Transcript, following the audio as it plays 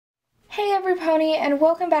Hey everypony, and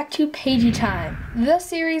welcome back to Pagie Time, the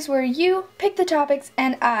series where you pick the topics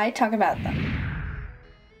and I talk about them.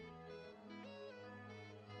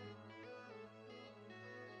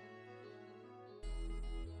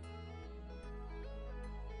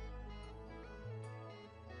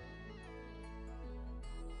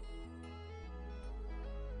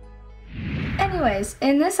 Anyways,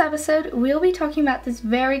 in this episode, we'll be talking about this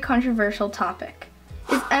very controversial topic.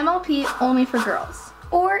 Is MLP only for girls?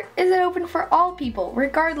 Or is it open for all people,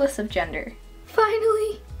 regardless of gender?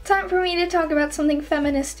 Finally, time for me to talk about something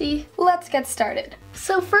feministy. Let's get started.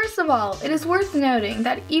 So first of all, it is worth noting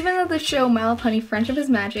that even though the show My Little Pony Friendship is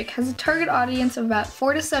Magic has a target audience of about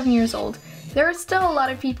 4 to 7 years old, there are still a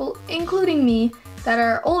lot of people, including me, that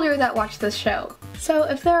are older that watch this show. So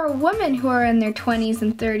if there are women who are in their 20s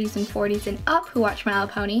and 30s and 40s and up who watch My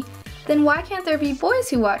Little Pony, then why can't there be boys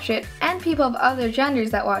who watch it and people of other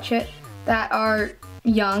genders that watch it that are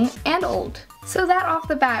young and old? So that off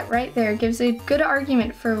the bat right there gives a good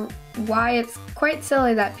argument for why it's quite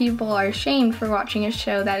silly that people are shamed for watching a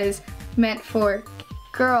show that is meant for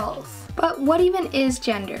girls. But what even is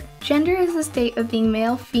gender? Gender is the state of being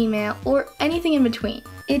male, female, or anything in between.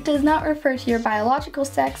 It does not refer to your biological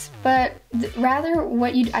sex, but rather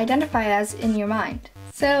what you identify as in your mind.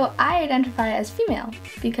 So I identify as female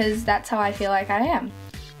because that's how I feel like I am.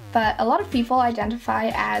 But a lot of people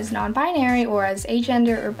identify as non-binary or as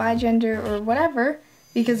agender or bigender or whatever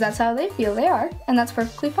because that's how they feel they are, and that's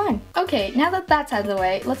perfectly fine. Okay, now that that's out of the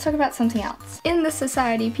way, let's talk about something else. In this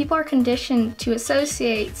society, people are conditioned to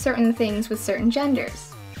associate certain things with certain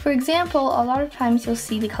genders. For example, a lot of times you'll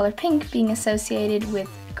see the color pink being associated with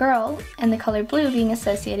girl and the color blue being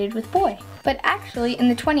associated with boy. But actually, in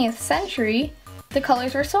the 20th century, the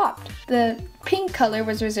colors were swapped. The pink color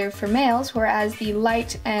was reserved for males, whereas the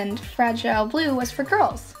light and fragile blue was for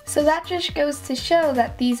girls. So that just goes to show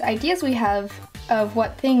that these ideas we have of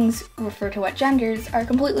what things refer to what genders are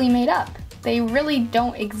completely made up. They really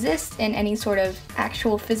don't exist in any sort of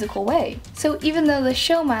actual physical way. So even though the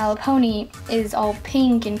show My Little Pony is all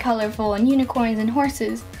pink and colorful and unicorns and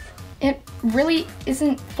horses, it really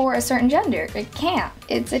isn't for a certain gender. It can't.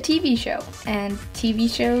 It's a TV show, and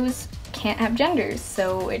TV shows can't have genders,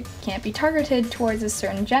 so it can't be targeted towards a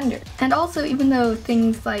certain gender. And also, even though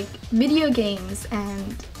things like video games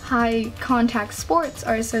and high contact sports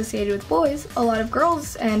are associated with boys, a lot of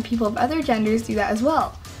girls and people of other genders do that as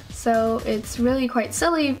well. So it's really quite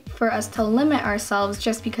silly for us to limit ourselves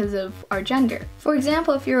just because of our gender. For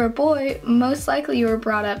example, if you're a boy, most likely you were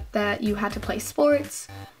brought up that you had to play sports,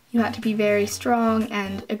 you had to be very strong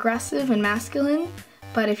and aggressive and masculine,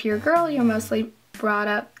 but if you're a girl, you're mostly brought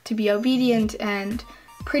up to be obedient and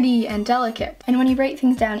pretty and delicate. And when you break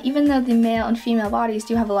things down, even though the male and female bodies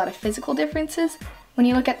do have a lot of physical differences, when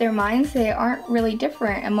you look at their minds, they aren't really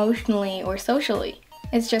different emotionally or socially.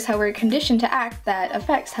 It's just how we're conditioned to act that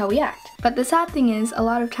affects how we act. But the sad thing is, a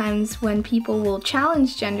lot of times when people will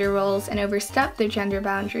challenge gender roles and overstep their gender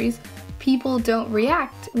boundaries, people don't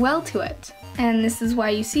react well to it. And this is why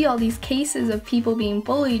you see all these cases of people being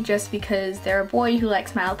bullied just because they're a boy who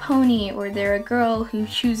likes My Little Pony, or they're a girl who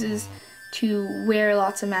chooses to wear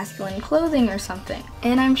lots of masculine clothing or something.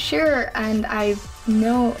 And I'm sure, and I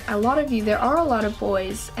know a lot of you, there are a lot of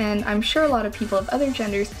boys, and I'm sure a lot of people of other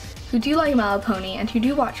genders who do like My Little Pony and who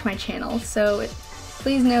do watch my channel. So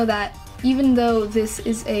please know that even though this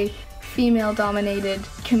is a female-dominated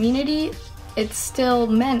community, it's still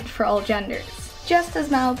meant for all genders, just as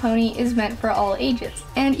My Little Pony is meant for all ages.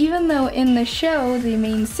 And even though in the show the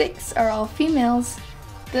main 6 are all females,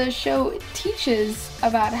 the show teaches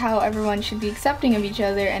about how everyone should be accepting of each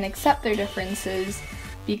other and accept their differences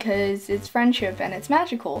because it's friendship and it's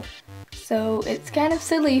magical. So it's kind of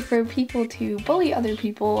silly for people to bully other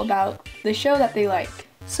people about the show that they like.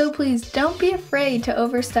 So please don't be afraid to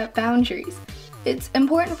overstep boundaries. It's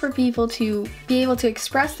important for people to be able to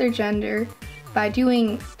express their gender by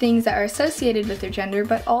doing things that are associated with their gender,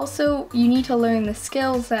 but also you need to learn the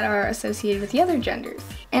skills that are associated with the other genders.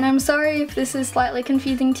 And I'm sorry if this is slightly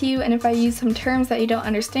confusing to you and if I use some terms that you don't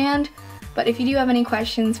understand, but if you do have any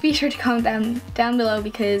questions, be sure to comment down below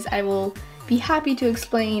because I will be happy to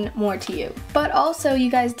explain more to you. But also, you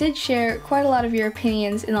guys did share quite a lot of your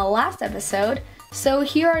opinions in the last episode, so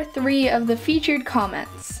here are 3 of the featured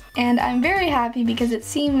comments. And I'm very happy because it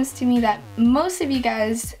seems to me that most of you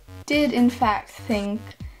guys did in fact think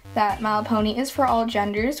that My Little Pony is for all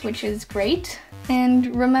genders, which is great.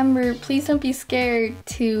 And remember, please don't be scared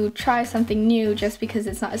to try something new just because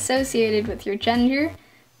it's not associated with your gender,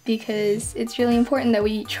 because it's really important that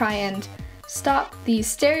we try and stop the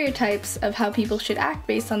stereotypes of how people should act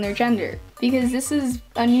based on their gender. Because this is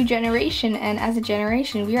a new generation, and as a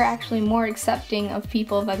generation, we are actually more accepting of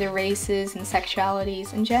people of other races and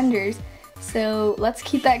sexualities and genders. So let's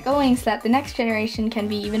keep that going so that the next generation can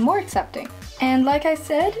be even more accepting. And like I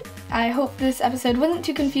said, I hope this episode wasn't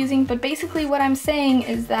too confusing, but basically what I'm saying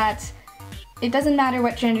is that it doesn't matter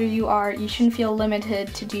what gender you are, you shouldn't feel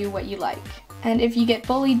limited to do what you like. And if you get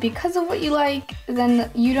bullied because of what you like,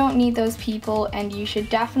 then you don't need those people, and you should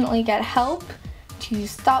definitely get help to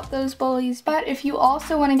stop those bullies. But if you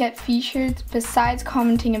also want to get featured, besides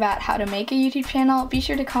commenting about how to make a YouTube channel, be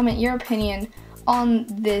sure to comment your opinion on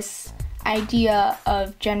this idea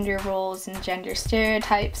of gender roles and gender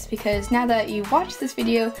stereotypes, because now that you've watched this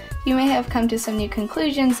video, you may have come to some new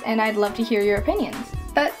conclusions, and I'd love to hear your opinions.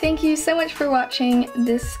 But thank you so much for watching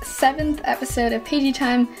this 7th episode of Pagie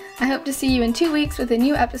Time. I hope to see you in 2 weeks with a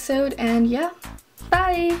new episode, and yeah,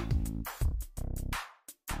 bye!